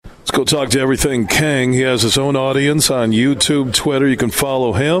Let's go talk to Everything King. He has his own audience on YouTube, Twitter. You can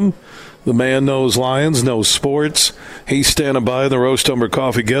follow him. The man knows Lions, knows sports. He's standing by the Roast Umber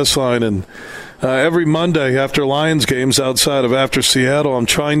Coffee guest line. And every Monday after Lions games outside of After Seattle, I'm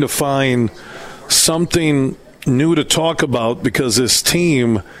trying to find something new to talk about because this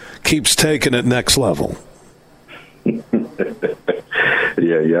team keeps taking it next level. Yeah,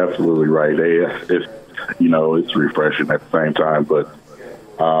 you're absolutely right. It's refreshing at the same time. But,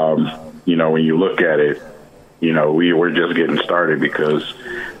 when you look at it, we were just getting started because,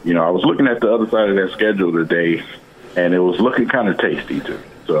 I was looking at the other side of that schedule today, and it was looking kind of tasty too.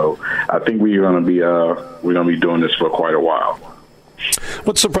 So I think we're going to be doing this for quite a while.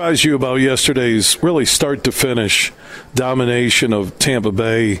 What surprised you about yesterday's really start to finish domination of Tampa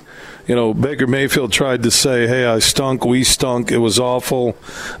Bay? Baker Mayfield tried to say, hey, I stunk, we stunk, it was awful.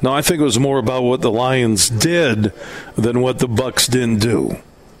 No, I think it was more about what the Lions did than what the Bucs didn't do.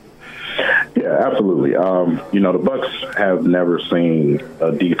 Yeah, absolutely. The Bucs have never seen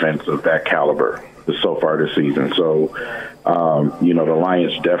a defense of that caliber so far this season. So, the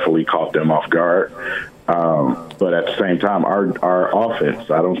Lions definitely caught them off guard. But at the same time, our offense,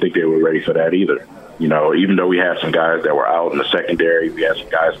 I don't think they were ready for that either. Even though we had some guys that were out in the secondary, we had some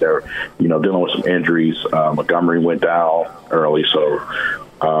guys that were, dealing with some injuries. Montgomery went down early, so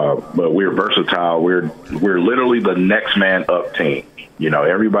but we're versatile. We're literally the next man up team.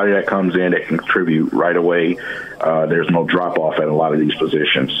 Everybody that comes in that can contribute right away. There's no drop off at a lot of these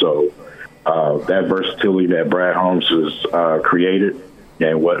positions. So that versatility that Brad Holmes has created,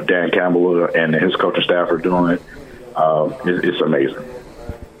 and what Dan Campbell and his coaching staff are doing, it's amazing.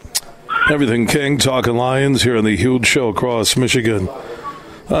 Everything King, talking Lions here on the Huge Show across Michigan.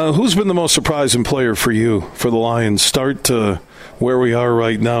 Who's been the most surprising player for you for the Lions? Start to where we are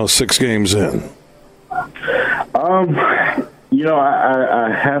right now, 6 games in. I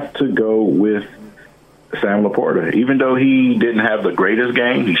have to go with Sam Laporta. Even though he didn't have the greatest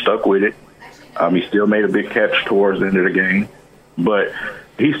game, he stuck with it. He still made a big catch towards the end of the game. But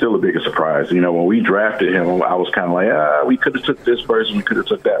he's still the biggest surprise. When we drafted him, I was kind of like, we could have took this person, we could have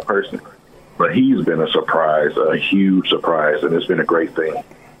took that person. But he's been a surprise, a huge surprise, and it's been a great thing.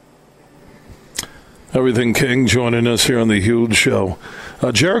 Everything King joining us here on the Huge Show.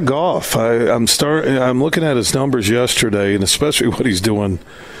 Jared Goff, I'm looking at his numbers yesterday, and especially what he's doing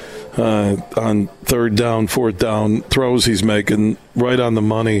on third down, fourth down throws he's making right on the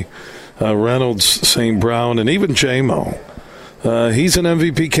money. Reynolds, St. Brown, and even J-Mo. He's an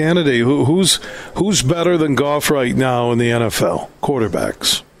MVP candidate. Who's better than Goff right now in the NFL?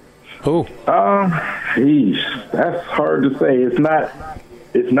 Quarterbacks. Who? That's hard to say.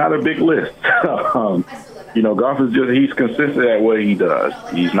 It's not a big list. Goff he's consistent at what he does.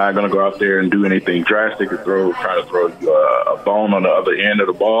 He's not going to go out there and do anything drastic or try to throw a bone on the other end of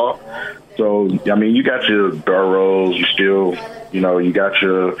the ball. So, you got your Burrows, you got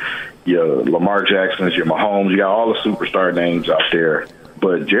your Lamar Jacksons, your Mahomes, you got all the superstar names out there.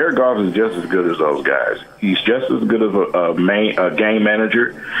 But Jared Goff is just as good as those guys. He's just as good of a game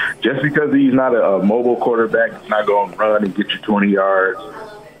manager. Just because he's not a mobile quarterback, he's not going to run and get you 20 yards.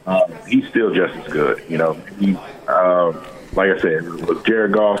 He's still just as good. Like I said, with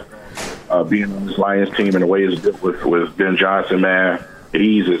Jared Goff being on this Lions team and the way it's with Ben Johnson, man,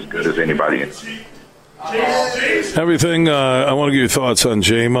 he's as good as anybody in the team. Everything. I want to get your thoughts on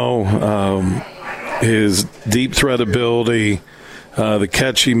J-Mo, his deep threat ability, the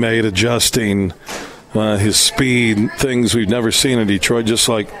catch he made adjusting, his speed, things we've never seen in Detroit, just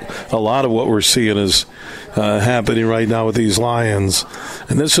like a lot of what we're seeing is happening right now with these Lions.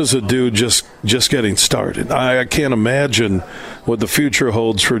 And this is a dude just getting started. I can't imagine what the future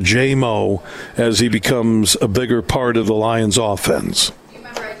holds for J-Mo as he becomes a bigger part of the Lions offense.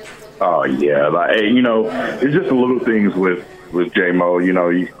 Oh, yeah. It's just the little things with J-Mo.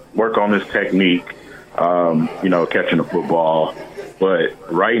 You work on his technique, catching the football.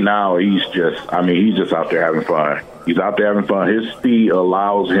 But right now, he's just out there having fun. He's out there having fun. His speed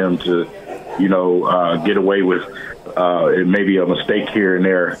allows him to, get away with maybe a mistake here and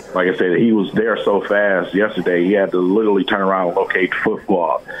there. Like I said, he was there so fast yesterday, he had to literally turn around and locate the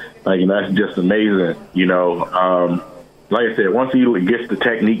football. That's just amazing, Like I said, once he gets the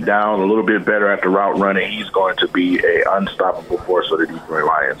technique down a little bit better at the route running, he's going to be an unstoppable force for the Detroit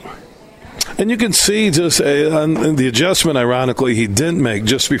Lions. And you can see just on the adjustment, ironically, he didn't make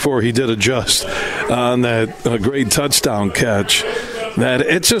just before he did adjust on that great touchdown catch, that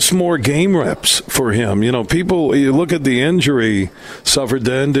it's just more game reps for him. You look at the injury suffered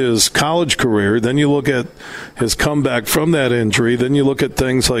to end his college career, then you look at his comeback from that injury, then you look at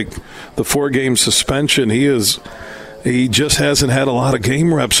things like the 4-game suspension. He is he just hasn't had a lot of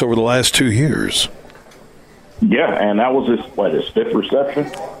game reps over the last 2 years. Yeah, and that was his fifth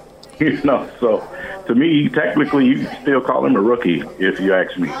reception. So to me, technically, you still call him a rookie if you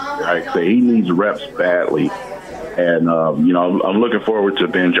ask me. I say he needs reps badly. And, I'm looking forward to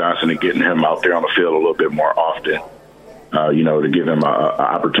Ben Johnson and getting him out there on the field a little bit more often, to give him an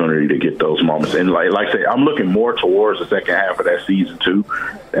opportunity to get those moments. And like I say, I'm looking more towards the second half of that season, too.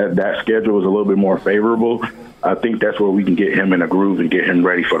 That schedule is a little bit more favorable. I think that's where we can get him in a groove and get him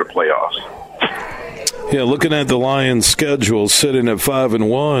ready for the playoffs. Yeah, looking at the Lions' schedule, sitting at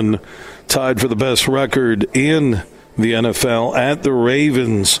 5-1, tied for the best record in the NFL at the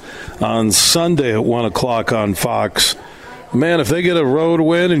Ravens on Sunday at 1 o'clock on Fox. Man, if they get a road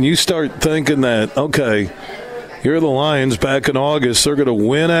win and you start thinking that, okay, here are the Lions back in August, they're going to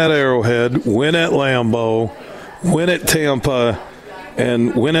win at Arrowhead, win at Lambeau, win at Tampa,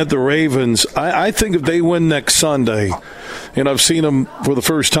 and win at the Ravens. I think if they win next Sunday, and I've seen them for the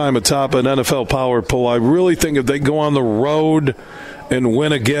first time atop an NFL power poll, I really think if they go on the road and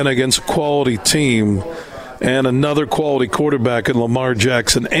win again against a quality team and another quality quarterback in Lamar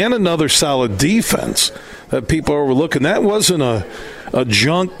Jackson and another solid defense that people are overlooking, that wasn't a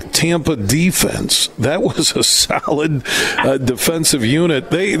junk Tampa defense. That was a solid defensive unit.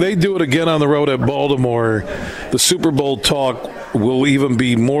 They do it again on the road at Baltimore. The Super Bowl talk will even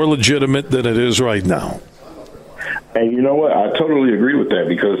be more legitimate than it is right now. And you know what? I totally agree with that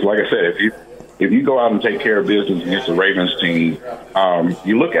because, like I said, if you go out and take care of business against the Ravens team,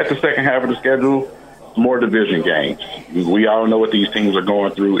 you look at the second half of the schedule, more division games. We all know what these teams are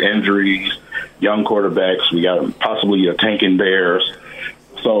going through, injuries, young quarterbacks. We got possibly a tanking Bears.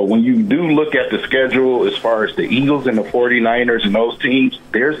 So when you do look at the schedule as far as the Eagles and the 49ers and those teams,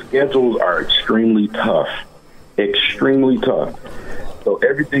 their schedules are extremely tough. Extremely tough. So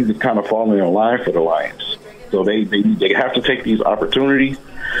everything is kind of falling in line for the Lions. So they have to take these opportunities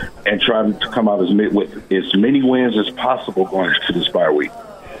and try to come out with as many wins as possible going into this bye week.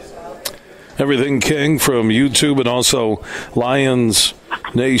 Everything King from YouTube and also Lions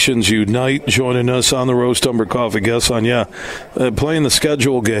Nations Unite joining us on the Roast Umber Coffee Guest on. Playing the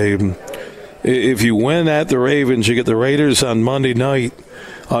schedule game. If you win at the Ravens, you get the Raiders on Monday night,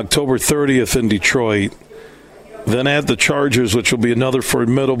 October 30th in Detroit. Then at the Chargers, which will be another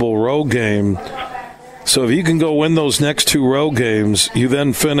formidable road game. So if you can go win those next two road games, you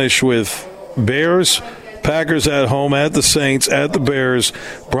then finish with Bears, Packers at home, at the Saints, at the Bears,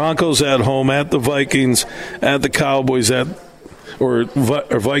 Broncos at home, at the Vikings, at the Cowboys, or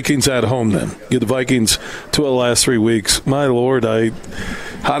Vikings at home then. Get the Vikings 2 of the last 3 weeks. My Lord,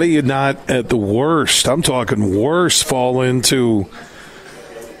 how do you not, at the worst, I'm talking worst, fall into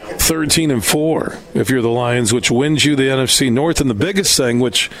 13-4 if you're the Lions, which wins you the NFC North? And the biggest thing,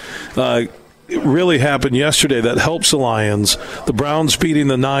 which it really happened yesterday that helps the Lions, the Browns beating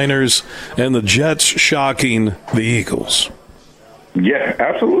the Niners and the Jets shocking the Eagles. Yeah,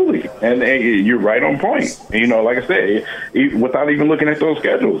 absolutely. And you're right on point. And, like I said, without even looking at those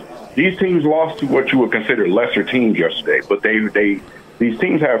schedules, these teams lost to what you would consider lesser teams yesterday, but these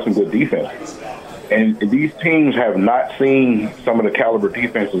teams have some good defenses. And these teams have not seen some of the caliber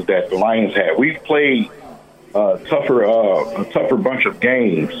defenses that the Lions had. We've played a tougher bunch of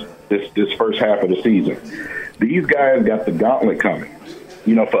games this first half of the season. These guys got the gauntlet coming.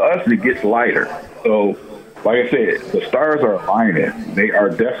 For us, it gets lighter. So, like I said, the stars are aligning. They are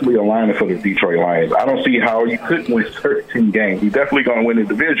definitely aligning for the Detroit Lions. I don't see how you couldn't win 13 games. You're definitely going to win the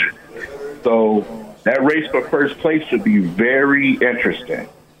division. So that race for first place should be very interesting.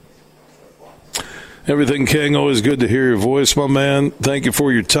 Everything King, always good to hear your voice, my man. Thank you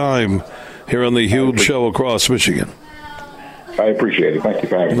for your time here on the Huge Show across Michigan. I appreciate it. Thank you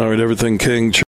for having me. All right, Everything King.